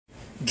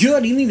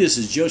Good evening, this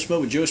is Joe Schmoe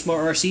with Joe Schmoe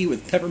RC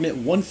with Peppermint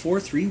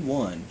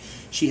 1431.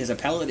 She has a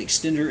palate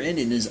extender in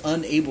and is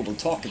unable to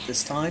talk at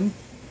this time.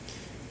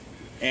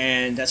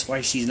 And that's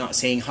why she's not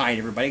saying hi to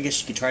everybody. I guess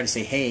she could try to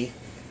say hey.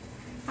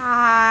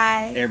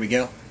 Hi. There we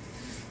go.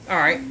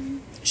 Alright,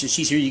 so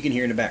she's here, you can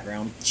hear in the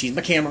background. She's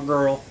my camera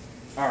girl.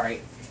 Alright,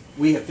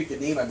 we have picked a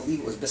name, I believe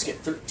it was Biscuit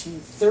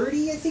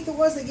 1330, I think it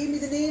was, that gave me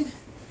the name.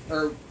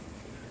 Or,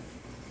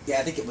 yeah,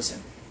 I think it was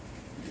him.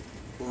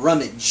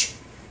 Rummage.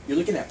 You're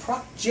looking at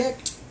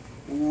Project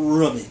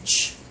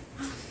Rummage.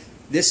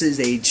 This is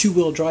a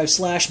two-wheel drive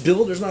 /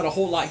 build. There's not a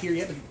whole lot here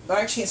yet, but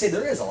I actually can't say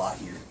there is a lot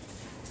here.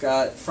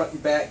 Got front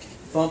and back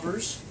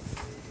bumpers.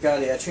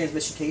 Got a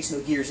transmission case,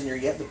 no gears in there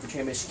yet, but the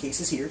transmission case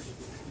is here.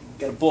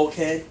 Got a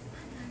bulkhead.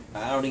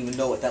 I don't even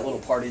know what that little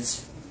part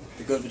is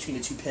that goes between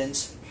the two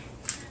pins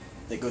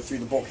that go through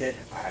the bulkhead.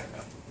 I don't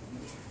know.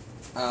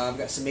 I've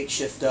got some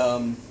makeshift, what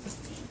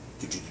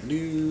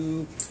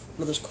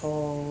are those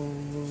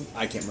called?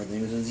 I can't remember the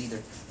names of those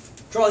either.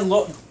 Drawing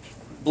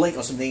blank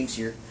on some names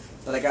here.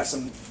 But I got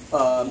some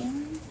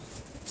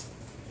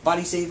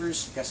body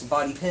savers, got some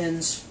body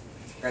pins,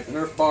 got the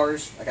Nerf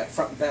bars, I got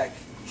front and back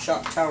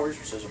shock towers,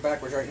 which those are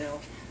backwards right now.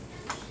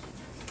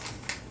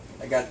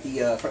 I got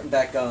the front and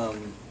back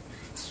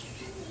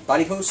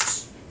body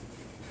posts.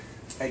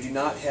 I do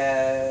not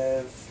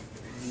have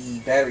the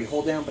battery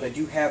hold down, but I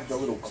do have the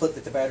little clip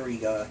that the battery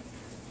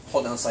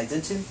hold down slides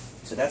into,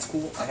 so that's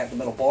cool. I have the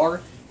metal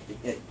bar.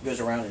 It goes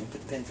around and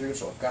put the pin through,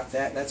 so I've got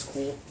that. That's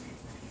cool.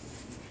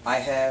 I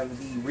have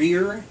the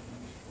rear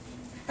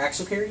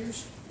axle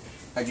carriers.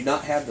 I do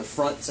not have the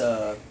front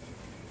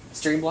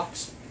steering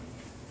blocks,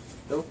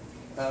 though.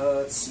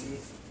 Let's see.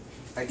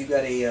 I do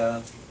got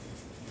a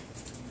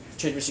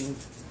transmission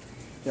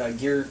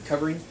gear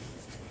covering.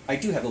 I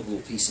do have a little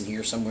piece in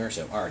here somewhere,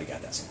 so I already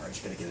got that somewhere. I'm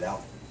just going to get it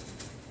out.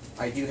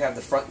 I do have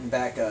the front and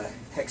back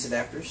hex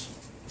adapters.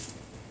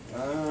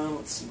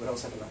 Let's see, what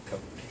else have I not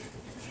covered?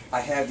 I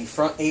have the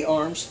front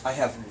A-arms. I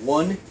have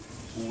one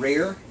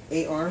rear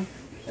A-arm.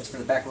 That's for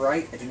the back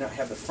right. I do not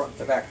have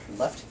the back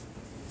left.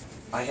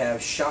 I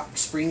have shock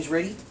springs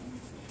ready.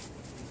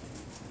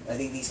 I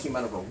think these came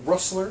out of a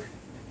Rustler.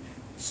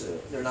 So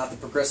they're not the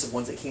progressive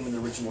ones that came in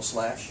the original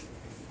Slash.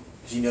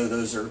 Because you know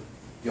those are,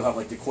 you'll have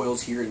like the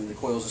coils here, and the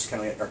coils just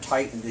kind of are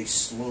tight, and they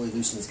slowly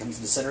loosen as it comes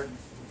to the center.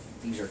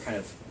 These are kind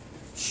of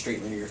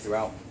straight linear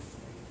throughout.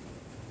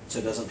 So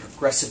it doesn't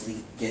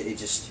progressively get,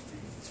 it's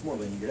more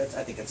linear.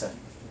 I think that's a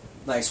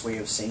nice way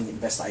of saying it,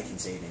 best I can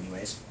say it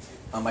anyways.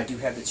 I do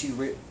have the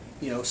two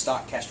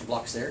stock caster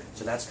blocks there,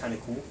 so that's kind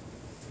of cool.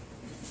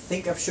 I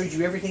think I've showed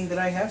you everything that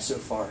I have so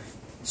far.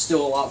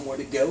 Still a lot more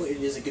to go. It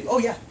is a good, oh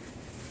yeah.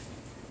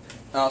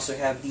 I also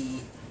have the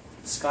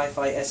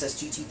Sky-Fi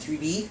SSGT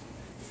 3D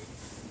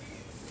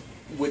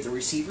with the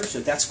receiver,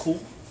 so that's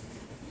cool.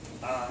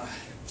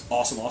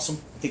 Awesome.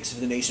 Thanks for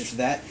the donations for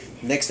that.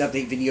 Next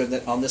update video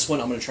on this one,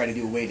 I'm going to try to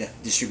do a way to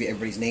distribute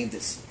everybody's name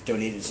that's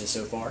donated to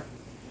so far.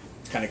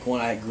 It's kind of cool,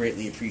 and I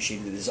greatly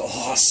appreciate it. It's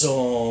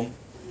awesome.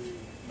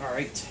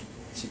 Alright,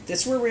 so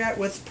that's where we're at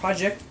with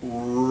Project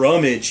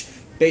Rummage.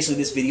 Basically,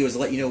 this video is to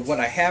let you know what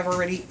I have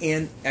already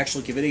and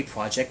actually give it a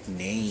project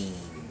name.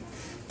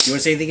 You want to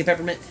say anything in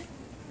Peppermint?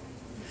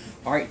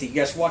 Alright, thank you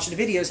guys for watching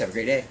the videos. Have a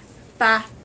great day. Bye.